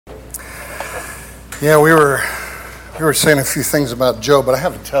Yeah, we were saying a few things about Joe, but I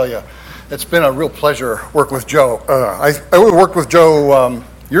have to tell you, it's been a real pleasure working with Joe. I worked with Joe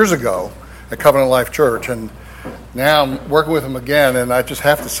years ago at Covenant Life Church, and now I'm working with him again, and I just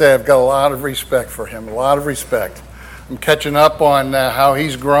have to say I've got a lot of respect for him, a lot of respect. I'm catching up on how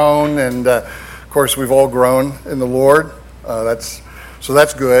he's grown, and of course we've all grown in the Lord. That's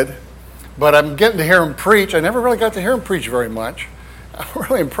good. But I'm getting to hear him preach. I never really got to hear him preach very much. I'm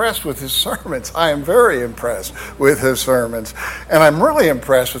really impressed with his sermons. I am very impressed with his sermons. And I'm really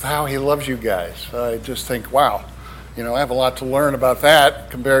impressed with how he loves you guys. I just think, wow, I have a lot to learn about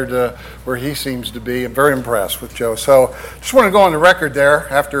that compared to where he seems to be. I'm very impressed with Joe. So just want to go on the record there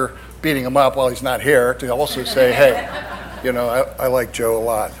after beating him up while he's not here to also say, hey, I like Joe a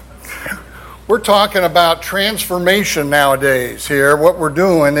lot. We're talking about transformation nowadays here. What we're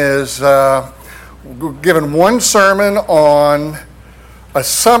doing is we're giving one sermon on a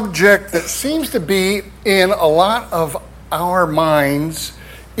subject that seems to be in a lot of our minds,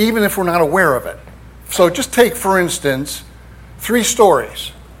 even if we're not aware of it. So just take, for instance, 3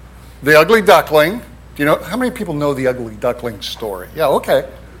 stories. The Ugly Duckling. Do you know, how many people know the Ugly Duckling story? Yeah, okay.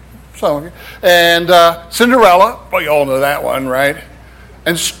 Some of you. And Cinderella. Well, you all know that one, right?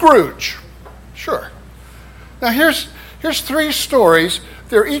 And Scrooge. Sure. Now here's 3 stories.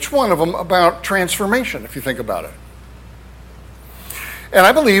 They're each one of them about transformation, if you think about it. And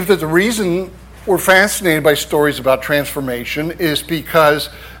I believe that the reason we're fascinated by stories about transformation is because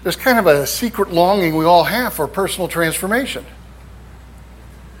there's kind of a secret longing we all have for personal transformation.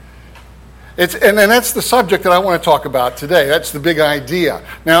 And that's the subject that I want to talk about today. That's the big idea.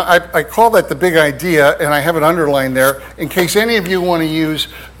 Now, I call that the big idea, and I have it underlined there in case any of you want to use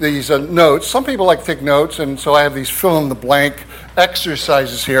these notes. Some people like to take notes, and so I have these fill-in-the-blank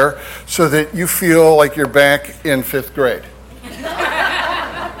exercises here so that you feel like you're back in 5th grade.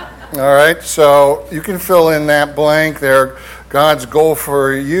 All right, so you can fill in that blank there. God's goal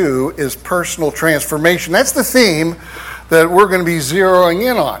for you is personal transformation. That's the theme that we're going to be zeroing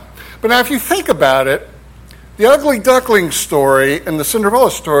in on. But now if you think about it, the Ugly Duckling story and the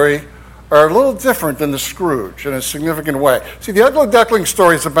Cinderella story are a little different than the Scrooge in a significant way. See, the Ugly Duckling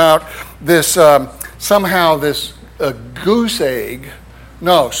story is about this, swan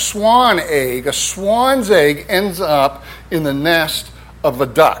egg. A swan's egg ends up in the nest of a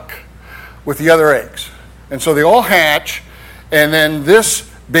duck with the other eggs. And so they all hatch, and then this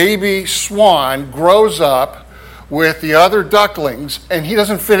baby swan grows up with the other ducklings, and he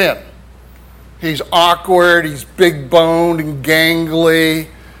doesn't fit in. He's awkward, he's big-boned and gangly,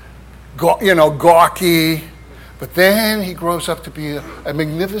 gawky. But then he grows up to be a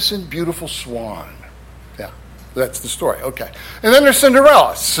magnificent, beautiful swan. Yeah, that's the story. Okay. And then there's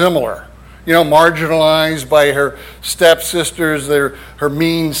Cinderella, similar. Marginalized by her stepsisters, her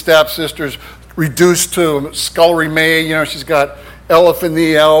mean stepsisters, reduced to scullery maid. She's got elephant in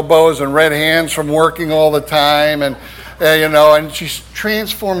the elbows and red hands from working all the time, and she's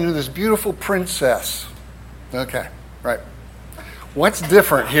transformed into this beautiful princess. Okay, right. What's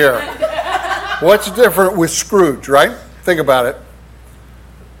different here? What's different with Scrooge, right? Think about it.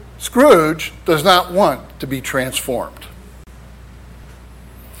 Scrooge does not want to be transformed.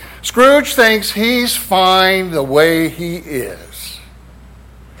 Scrooge thinks he's fine the way he is.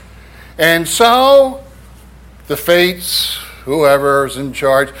 And so the fates, whoever's in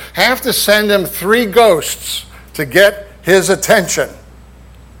charge, have to send him 3 ghosts to get his attention.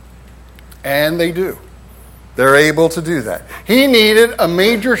 And they do. They're able to do that. He needed a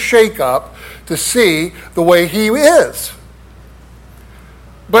major shakeup to see the way he is.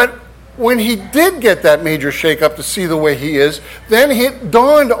 But when he did get that major shakeup to see the way he is, then it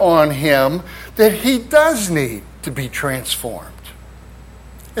dawned on him that he does need to be transformed.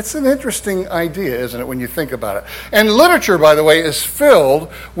 It's an interesting idea, isn't it, when you think about it? And literature, by the way, is filled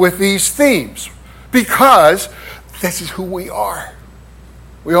with these themes because this is who we are.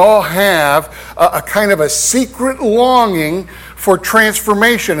 We all have a kind of a secret longing for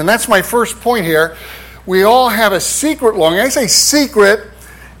transformation. And that's my first point here. We all have a secret longing. I say secret.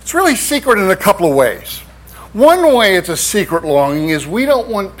 It's really secret in a couple of ways. One way it's a secret longing is we don't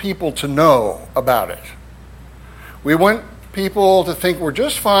want people to know about it. We want people to think we're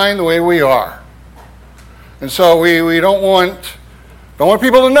just fine the way we are. And so we don't want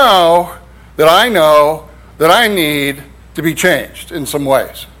people to know that I need to be changed in some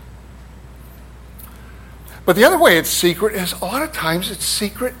ways. But the other way it's secret is a lot of times it's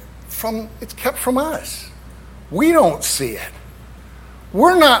kept from us. We don't see it.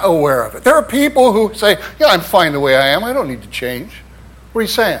 We're not aware of it. There are people who say, yeah, I'm fine the way I am. I don't need to change. What are you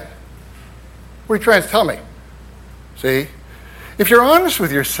saying? What are you trying to tell me? See? If you're honest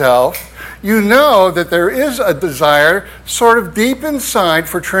with yourself, you know that there is a desire sort of deep inside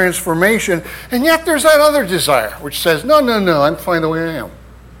for transformation, and yet there's that other desire which says, no, I'm fine the way I am.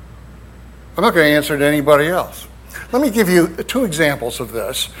 I'm not going to answer to anybody else. Let me give you two examples of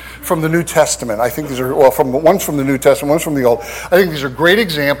this from the New Testament. I think these are, one's from the New Testament, one's from the Old. I think these are great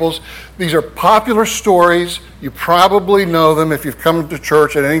examples. These are popular stories. You probably know them if you've come to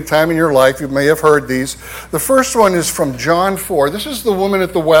church at any time in your life. You may have heard these. The first one is from John 4. This is the woman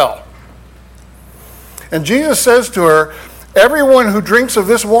at the well. And Jesus says to her, everyone who drinks of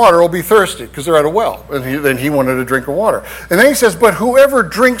this water will be thirsty, because they're at a well. And then he wanted a drink of water. And then he says, but whoever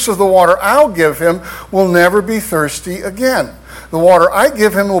drinks of the water I'll give him will never be thirsty again. The water I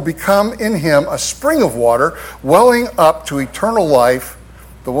give him will become in him a spring of water, welling up to eternal life.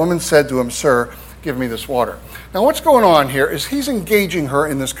 The woman said to him, sir, give me this water. Now what's going on here is he's engaging her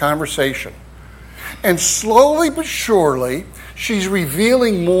in this conversation. And slowly but surely, she's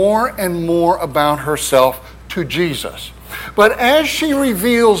revealing more and more about herself to Jesus. But as she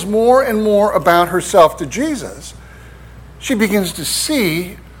reveals more and more about herself to Jesus, she begins to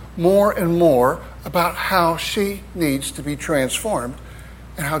see more and more about how she needs to be transformed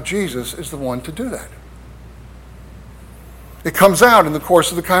and how Jesus is the one to do that. It comes out in the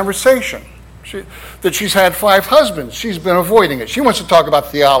course of the conversation that she's had 5 husbands. She's been avoiding it. She wants to talk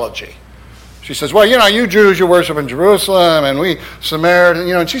about theology. She says, well, you Jews, you worship in Jerusalem, and we Samaritan,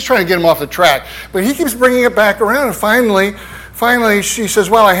 and she's trying to get him off the track. But he keeps bringing it back around, and finally she says,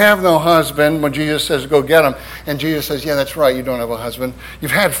 well, I have no husband, when Jesus says, go get him. And Jesus says, yeah, that's right, you don't have a husband.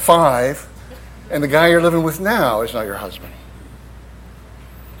 You've had 5, and the guy you're living with now is not your husband.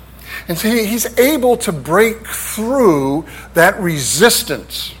 And so he's able to break through that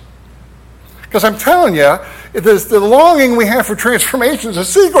resistance. Because I'm telling you, the longing we have for transformation is a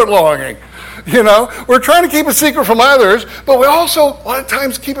secret longing. We're trying to keep a secret from others, but we also, a lot of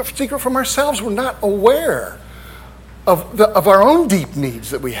times, keep it secret from ourselves. We're not aware of our own deep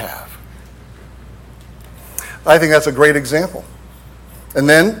needs that we have. I think that's a great example. And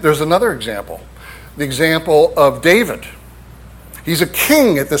then there's another example. The example of David. He's a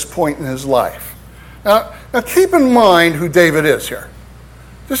king at this point in his life. Now keep in mind who David is here.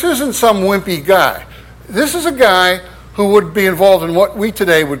 This isn't some wimpy guy. This is a guy who would be involved in what we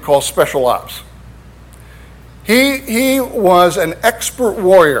today would call special ops. He was an expert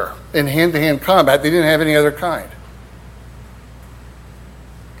warrior in hand-to-hand combat. They didn't have any other kind.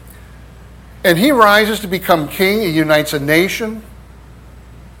 And he rises to become king. He unites a nation.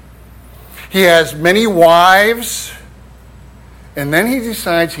 He has many wives. And then he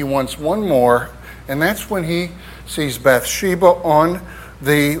decides he wants one more. And that's when he sees Bathsheba on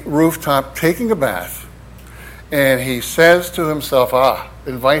the rooftop taking a bath. And he says to himself,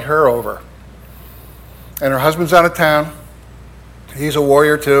 invite her over. And her husband's out of town. He's a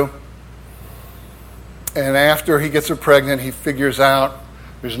warrior too. And after he gets her pregnant, he figures out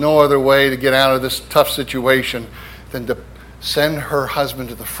there's no other way to get out of this tough situation than to send her husband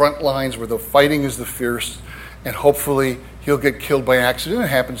to the front lines where the fighting is the fierce, and hopefully he'll get killed by accident. It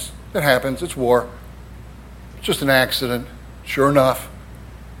happens. It's war. It's just an accident, sure enough.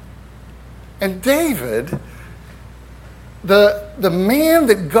 And David, the man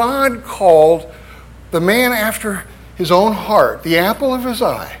that God called the man after his own heart, the apple of his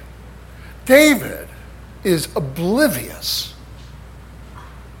eye, David is oblivious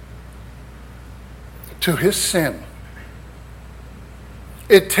to his sin.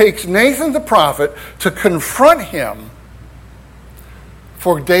 It takes Nathan the prophet to confront him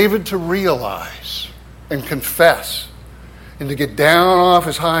for David to realize and confess and to get down off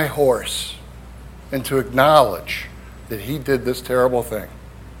his high horse and to acknowledge that he did this terrible thing.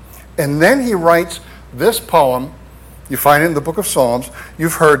 And then he writes this poem. You find it in the book of Psalms.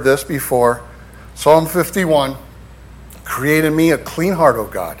 You've heard this before. Psalm 51. Create in me a clean heart, O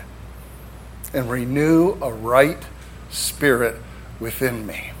God, and renew a right spirit within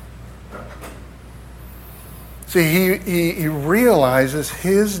me. See, he realizes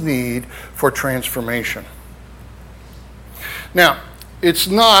his need for transformation. Now, it's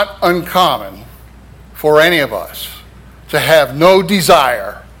not uncommon for any of us to have no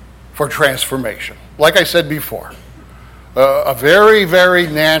desire for transformation. Like I said before, a very, very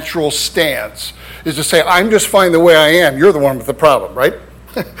natural stance is to say, I'm just fine the way I am. You're the one with the problem, right?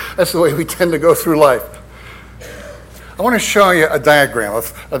 That's the way we tend to go through life. I want to show you a diagram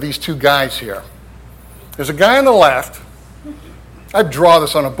of these two guys here. There's a guy on the left. I'd draw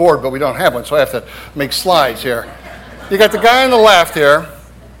this on a board, but we don't have one, so I have to make slides here. You got the guy on the left here,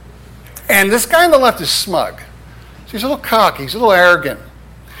 and this guy on the left is smug. So he's a little cocky, he's a little arrogant.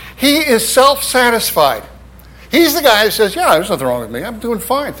 He is self-satisfied. He's the guy who says, yeah, there's nothing wrong with me. I'm doing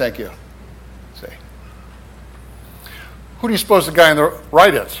fine, thank you. See? Who do you suppose the guy on the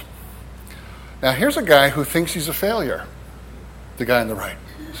right is? Now, here's a guy who thinks he's a failure. The guy on the right.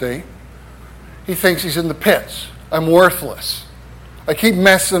 See? He thinks he's in the pits. I'm worthless. I keep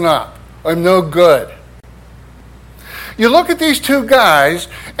messing up. I'm no good. You look at these two guys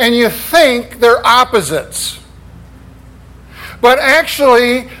and you think they're opposites. But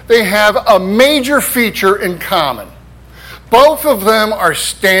actually, they have a major feature in common. Both of them are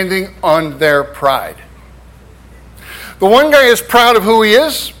standing on their pride. The one guy is proud of who he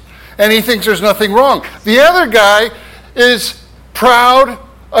is, and he thinks there's nothing wrong. The other guy is proud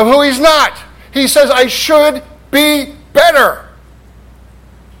of who he's not. He says, I should be better.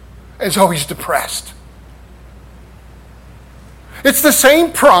 And so he's depressed. It's the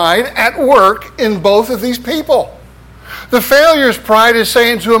same pride at work in both of these people. The failure's pride is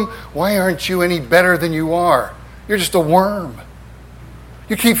saying to him, why aren't you any better than you are? You're just a worm.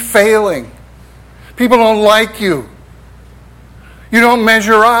 You keep failing. People don't like you. You don't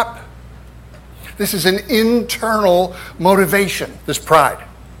measure up. This is an internal motivation, this pride.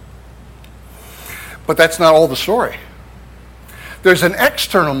 But that's not all the story. There's an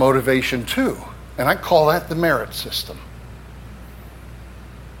external motivation too, and I call that the merit system.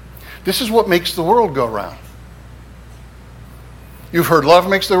 This is what makes the world go round. You've heard love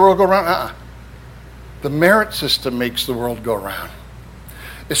makes the world go round? The merit system makes the world go round.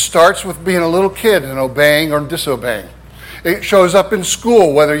 It starts with being a little kid and obeying or disobeying. It shows up in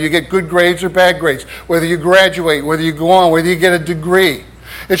school, whether you get good grades or bad grades, whether you graduate, whether you go on, whether you get a degree.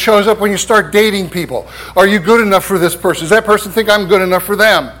 It shows up when you start dating people. Are you good enough for this person? Does that person think I'm good enough for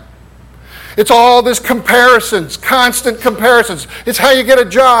them? It's all this comparisons, constant comparisons. It's how you get a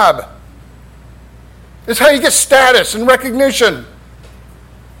job. It's how you get status and recognition.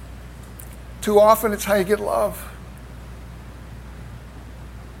 Too often, it's how you get love.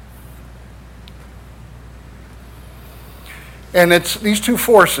 And it's these two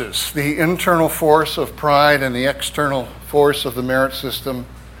forces, the internal force of pride and the external force of the merit system,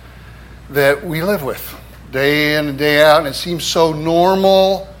 that we live with day in and day out. And it seems so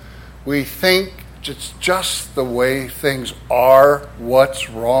normal. We think it's just the way things are. What's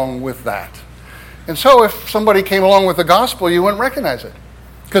wrong with that? And so if somebody came along with the gospel, you wouldn't recognize it.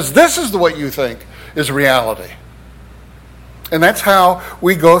 Because this is what you think is reality. And that's how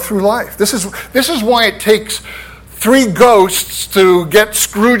we go through life. This is why it takes 3 ghosts to get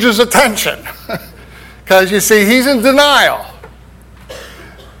Scrooge's attention. Because you see, he's in denial.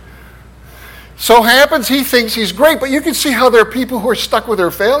 So happens he thinks he's great, but you can see how there are people who are stuck with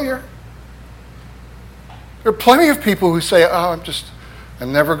their failure. There are plenty of people who say,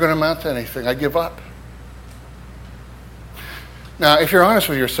 I'm never going to amount to anything. I give up. Now, if you're honest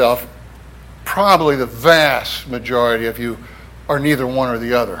with yourself, probably the vast majority of you are neither one or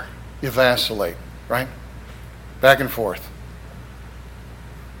the other. You vacillate, right? Back and forth.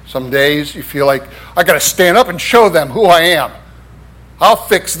 Some days you feel like, I got to stand up and show them who I am. I'll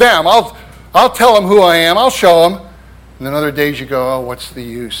fix them. I'll tell them who I am. I'll show them. And then other days you go, what's the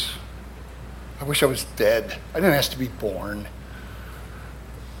use? I wish I was dead. I didn't have to be born.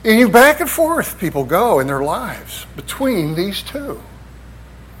 And you back and forth people go in their lives between these two.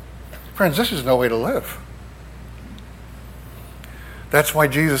 Friends, this is no way to live. That's why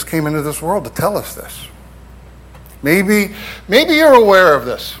Jesus came into this world, to tell us this. Maybe you're aware of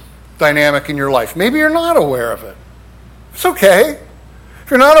this dynamic in your life. Maybe you're not aware of it. It's okay. If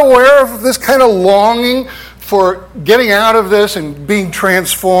you're not aware of this kind of longing for getting out of this and being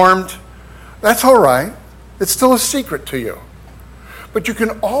transformed, that's all right. It's still a secret to you. But you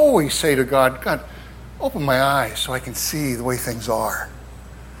can always say to God, God, open my eyes so I can see the way things are.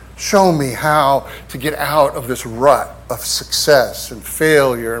 Show me how to get out of this rut of success and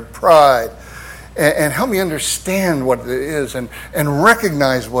failure and pride. And help me understand what it is and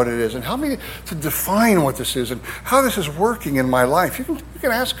recognize what it is. And help me to define what this is and how this is working in my life. You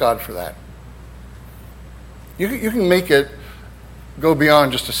can ask God for that. You can make it go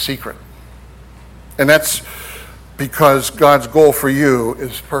beyond just a secret. And that's because God's goal for you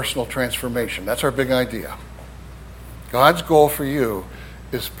is personal transformation. That's our big idea. God's goal for you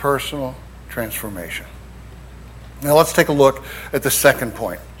is personal transformation. Now let's take a look at the second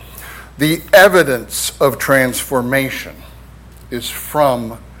point. The evidence of transformation is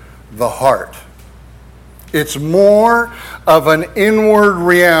from the heart. It's more of an inward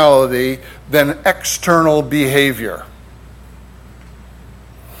reality than external behavior.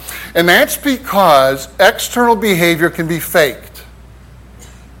 And that's because external behavior can be faked.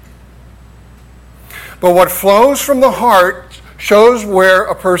 But what flows from the heart shows where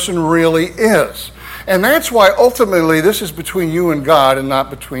a person really is. And that's why ultimately this is between you and God and not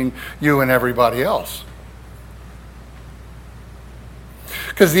between you and everybody else.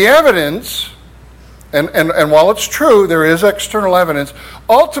 Because the evidence, and while it's true, there is external evidence,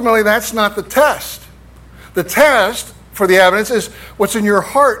 ultimately that's not the test. The test for the evidence is what's in your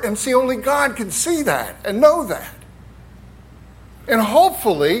heart. And see, only God can see that and know that. And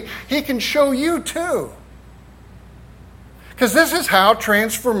hopefully, He can show you too. Because this is how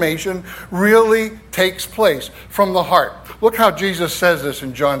transformation really takes place, from the heart. Look how Jesus says this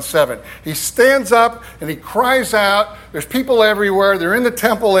in John 7. He stands up and He cries out. There's people everywhere. They're in the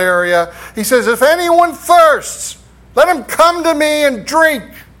temple area. He says, if anyone thirsts, let him come to me and drink.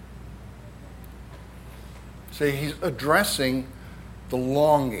 See, He's addressing the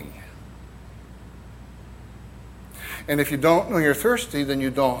longing. And if you don't know you're thirsty, then you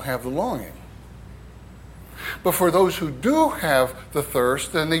don't have the longing. But for those who do have the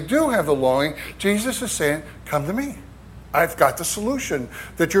thirst, and they do have the longing, Jesus is saying, come to me. I've got the solution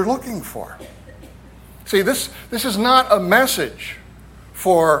that you're looking for. See, this is not a message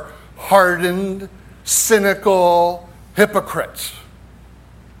for hardened, cynical hypocrites.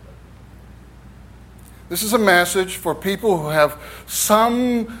 This is a message for people who have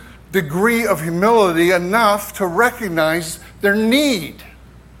some degree of humility enough to recognize their need.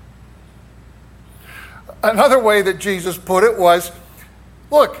 Another way that Jesus put it was,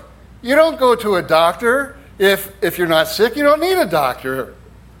 look, you don't go to a doctor if you're not sick. You don't need a doctor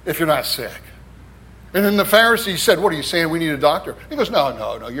if you're not sick. And then the Pharisees said, what are you saying, we need a doctor? He goes,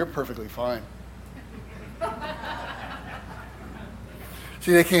 no, you're perfectly fine.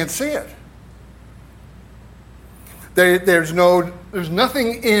 See, they can't see it. There's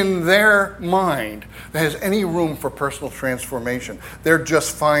nothing in their mind that has any room for personal transformation. They're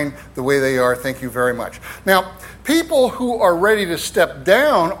just fine the way they are. Thank you very much. Now, people who are ready to step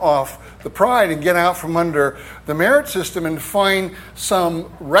down off the pride and get out from under the merit system and find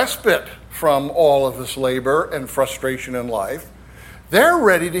some respite from all of this labor and frustration in life, they're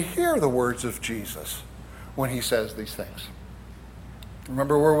ready to hear the words of Jesus when He says these things.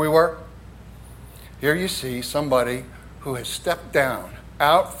 Remember where we were? Here you see somebody who has stepped down,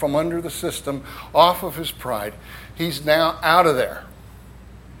 out from under the system, off of his pride. He's now out of there.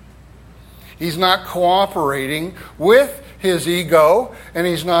 He's not cooperating with his ego, and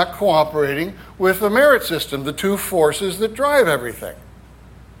he's not cooperating with the merit system, the two forces that drive everything.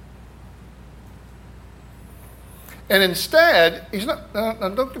 And instead, he's not,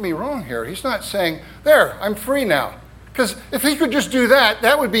 don't get me wrong here, he's not saying, there, I'm free now. Because if he could just do that,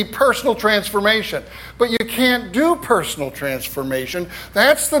 that would be personal transformation. But you can't do personal transformation.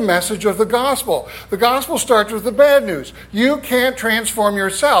 That's the message of the gospel. The gospel starts with the bad news. You can't transform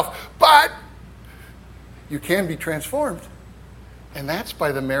yourself, but you can be transformed. And that's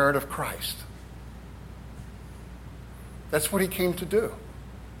by the merit of Christ. That's what He came to do.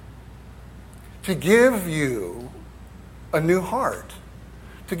 To give you a new heart.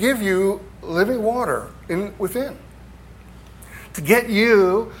 To give you living water within. To get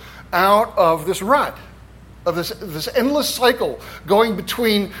you out of this rut, of this endless cycle going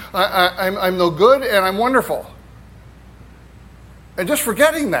between I'm no good and I'm wonderful. And just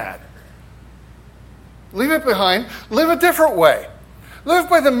forgetting that. Leave it behind. Live a different way. Live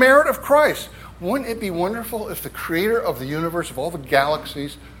by the merit of Christ. Wouldn't it be wonderful if the creator of the universe, of all the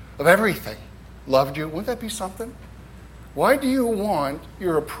galaxies, of everything, loved you? Wouldn't that be something? Why do you want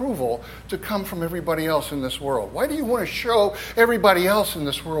your approval to come from everybody else in this world? Why do you want to show everybody else in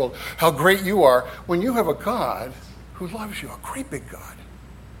this world how great you are when you have a God who loves you, a great big God?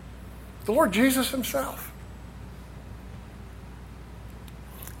 The Lord Jesus Himself.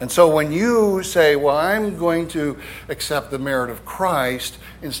 And so when you say, well, I'm going to accept the merit of Christ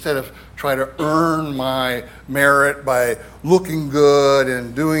instead of try to earn my merit by looking good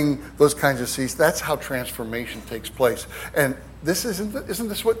and doing those kinds of things, that's how transformation takes place. And isn't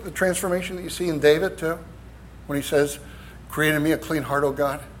this what the transformation that you see in David too? When he says, create in me a clean heart, O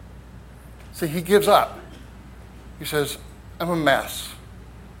God. See, he gives up. He says, I'm a mess.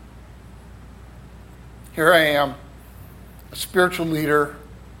 Here I am, a spiritual leader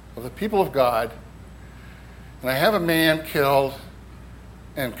of the people of God, and I have a man killed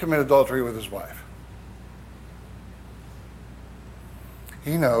and commit adultery with his wife.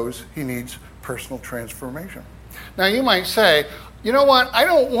 He knows he needs personal transformation. Now you might say, you know what, I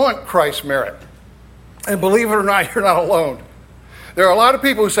don't want Christ's merit. And believe it or not, you're not alone. There are a lot of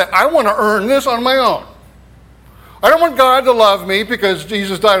people who say, I want to earn this on my own. I don't want God to love me because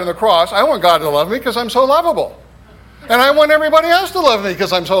Jesus died on the cross. I want God to love me because I'm so lovable. And I want everybody else to love me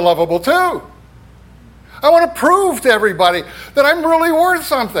because I'm so lovable too. I want to prove to everybody that I'm really worth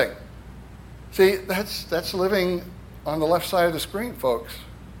something. See, that's living on the left side of the screen, folks.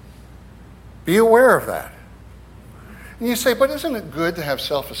 Be aware of that. And you say, but isn't it good to have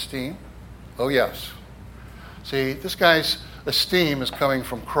self-esteem? Oh, yes. See, this guy's esteem is coming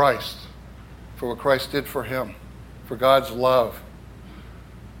from Christ, for what Christ did for him, for God's love.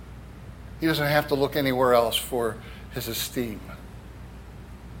 He doesn't have to look anywhere else for his esteem.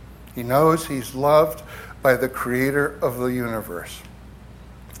 He knows he's loved by the Creator of the universe.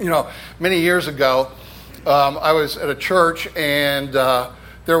 You know, many years ago, I was at a church, and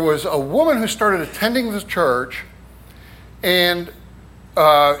there was a woman who started attending the church, and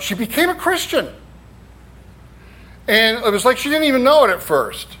she became a Christian. And it was like she didn't even know it at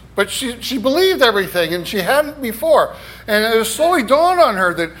first. But she believed everything, and she hadn't before. And it was slowly dawned on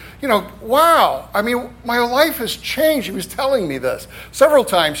her that, wow, I mean, my life has changed. She was telling me this. Several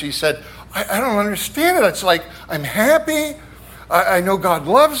times she said, I don't understand it. It's like, I'm happy. I know God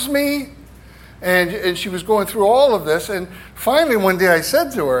loves me. And she was going through all of this. And finally, one day I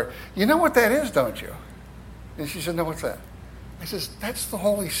said to her, you know what that is, don't you? And she said, no, what's that? I said, that's the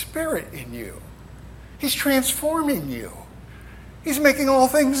Holy Spirit in you. He's transforming you. He's making all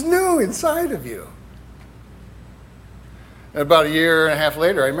things new inside of you. And about a year and a half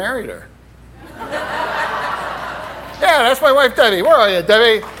later, I married her. Yeah, that's my wife, Debbie. Where are you,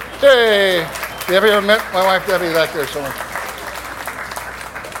 Debbie? Hey. Have you ever met my wife, Debbie? Back there somewhere.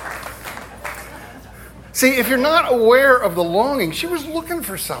 See, if you're not aware of the longing, she was looking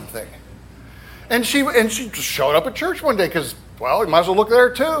for something. And she just showed up at church one day because, well, you might as well look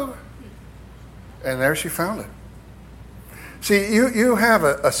there too. And there she found it. See, you have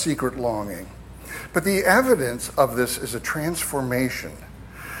a secret longing, but the evidence of this is a transformation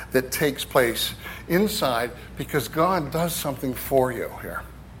that takes place inside because God does something for you here.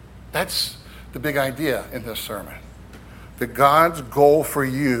 That's the big idea in this sermon. That God's goal for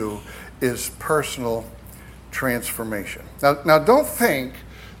you is personal transformation. Now don't think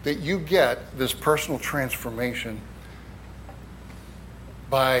that you get this personal transformation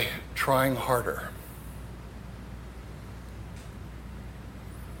by trying harder.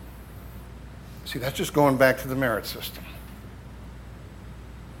 See, that's just going back to the merit system.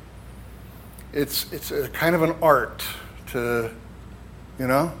 It's a kind of an art to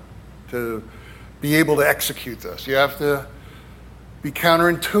be able to execute this. You have to be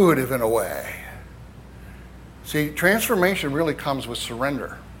counterintuitive in a way. See, transformation really comes with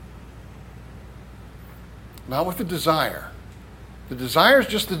surrender, not with the desire. The desire is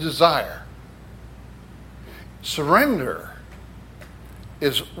just the desire. Surrender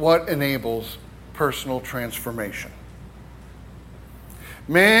is what enables personal transformation.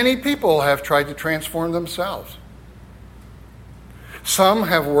 Many people have tried to transform themselves. Some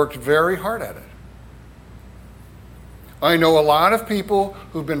have worked very hard at it. I know a lot of people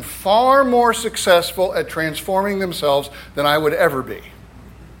who've been far more successful at transforming themselves than I would ever be.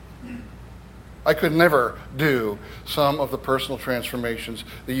 I could never do some of the personal transformations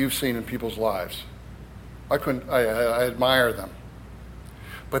that you've seen in people's lives. I admire them.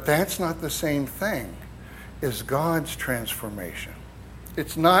 But that's not the same thing as God's transformation.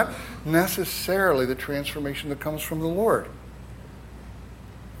 It's not necessarily the transformation that comes from the Lord.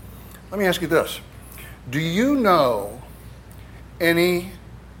 Let me ask you this. Do you know any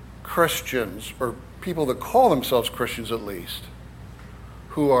Christians, or people that call themselves Christians at least,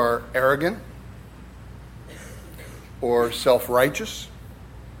 who are arrogant or self-righteous,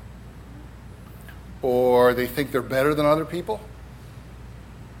 or they think they're better than other people?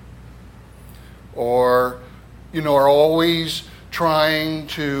 Or, are always trying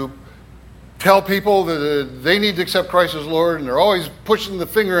to tell people that they need to accept Christ as Lord, and they're always pushing the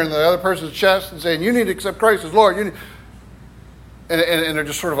finger in the other person's chest and saying, you need to accept Christ as Lord. And they're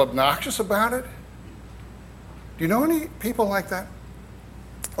just sort of obnoxious about it. Do you know any people like that?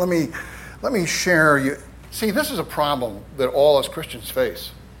 Let me share you. See, this is a problem that all us Christians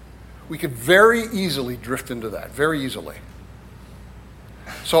face. We could very easily drift into that, very easily.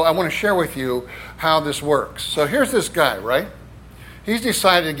 So I want to share with you how this works. So here's this guy, right? He's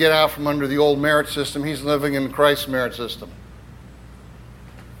decided to get out from under the old merit system. He's living in Christ's merit system.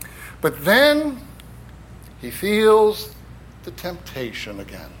 But then he feels the temptation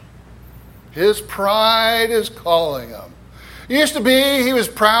again. His pride is calling him. Used to be he was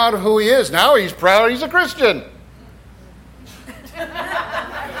proud of who he is. Now he's proud he's a Christian.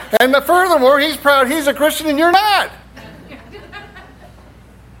 And furthermore, he's proud he's a Christian and you're not.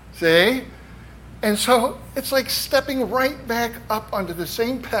 See? And so it's like stepping right back up onto the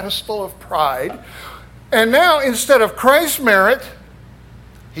same pedestal of pride. And now, instead of Christ's merit,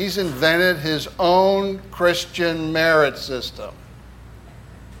 he's invented his own Christian merit system.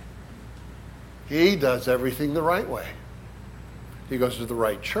 He does everything the right way. He goes to the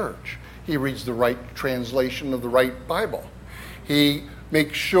right church. He reads the right translation of the right Bible. He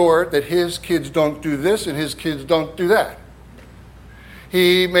makes sure that his kids don't do this and his kids don't do that.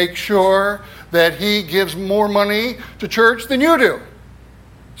 He makes sure that he gives more money to church than you do,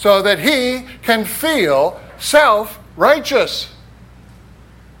 so that he can feel self-righteous.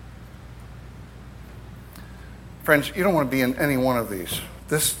 Friends, you don't want to be in any one of these.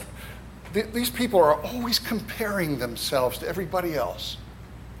 These people are always comparing themselves to everybody else.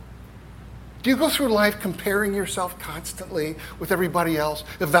 Do you go through life comparing yourself constantly with everybody else,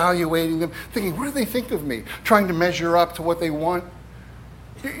 evaluating them, thinking, what do they think of me? Trying to measure up to what they want?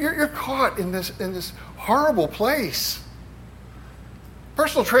 You're caught in this horrible place.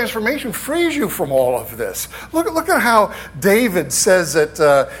 Personal transformation frees you from all of this. Look at how David says it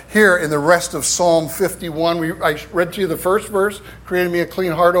here in the rest of Psalm 51. I read to you the first verse, create in me a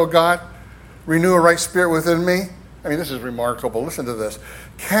clean heart, O God, renew a right spirit within me. I mean, this is remarkable. Listen to this.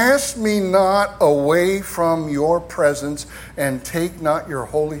 Cast me not away from your presence, and take not your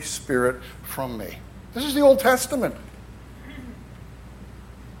Holy Spirit from me. This is the Old Testament.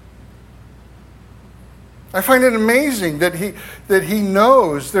 I find it amazing that he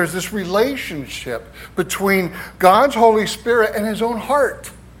knows there's this relationship between God's Holy Spirit and his own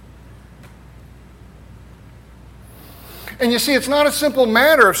heart. And you see, it's not a simple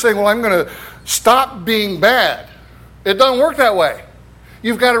matter of saying, well, I'm going to stop being bad. It doesn't work that way.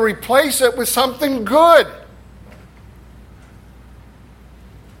 You've got to replace it with something good.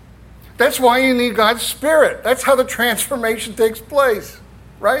 That's why you need God's Spirit. That's how the transformation takes place,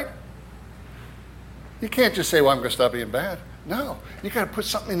 right? You can't just say, well, I'm going to stop being bad. No, you got to put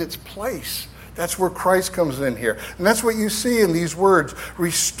something in its place. That's where Christ comes in here. And that's what you see in these words.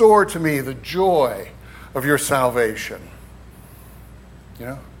 Restore to me the joy of your salvation. You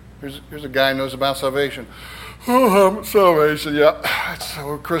know, here's a guy who knows about salvation. Oh, salvation, yeah. So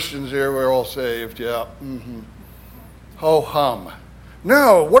we're Christians here, we're all saved, yeah. Ho-hum.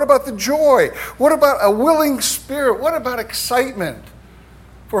 No, what about the joy? What about a willing spirit? What about excitement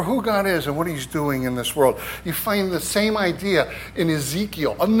for who God is and what he's doing in this world? You find the same idea in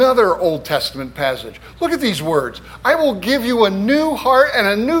Ezekiel, another Old Testament passage. Look at these words. I will give you a new heart and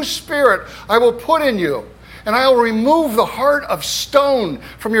a new spirit I will put in you. And I will remove the heart of stone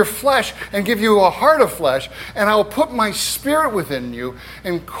from your flesh and give you a heart of flesh. And I will put my spirit within you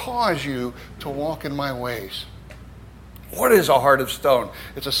and cause you to walk in my ways. What is a heart of stone?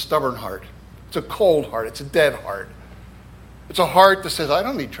 It's a stubborn heart. It's a cold heart. It's a dead heart. It's a heart that says, I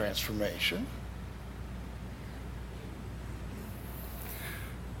don't need transformation.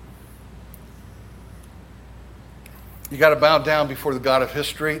 You got to bow down before the God of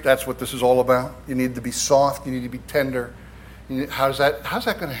history. That's what this is all about. You need to be soft. You need to be tender. How's that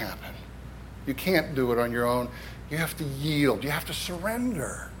going to happen? You can't do it on your own. You have to yield. You have to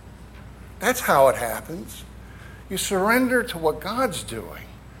surrender. That's how it happens. You surrender to what God's doing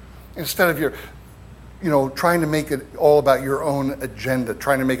instead of trying to make it all about your own agenda,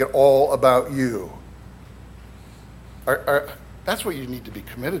 trying to make it all about you. That's what you need to be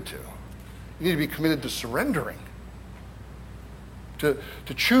committed to. You need to be committed to surrendering. To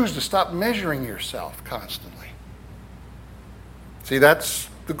choose to stop measuring yourself constantly. See, that's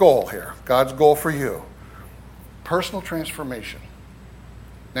the goal here. God's goal for you. Personal transformation.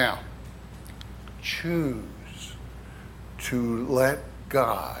 Now, choose to let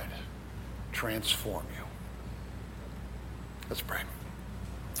God transform you. Let's pray.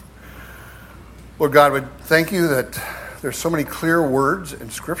 Lord God, we thank you that there's so many clear words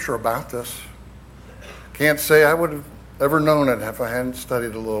in Scripture about this. Can't say I would have ever known it if I hadn't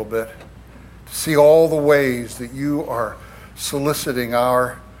studied a little bit. To see all the ways that you are soliciting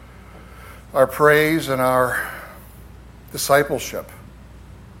our praise and our discipleship.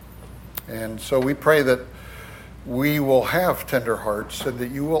 And so we pray that we will have tender hearts and that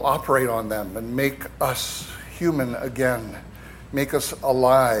you will operate on them and make us human again. Make us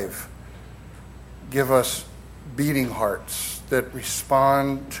alive. Give us beating hearts that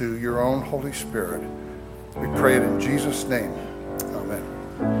respond to your own Holy Spirit. We pray it in Jesus' name.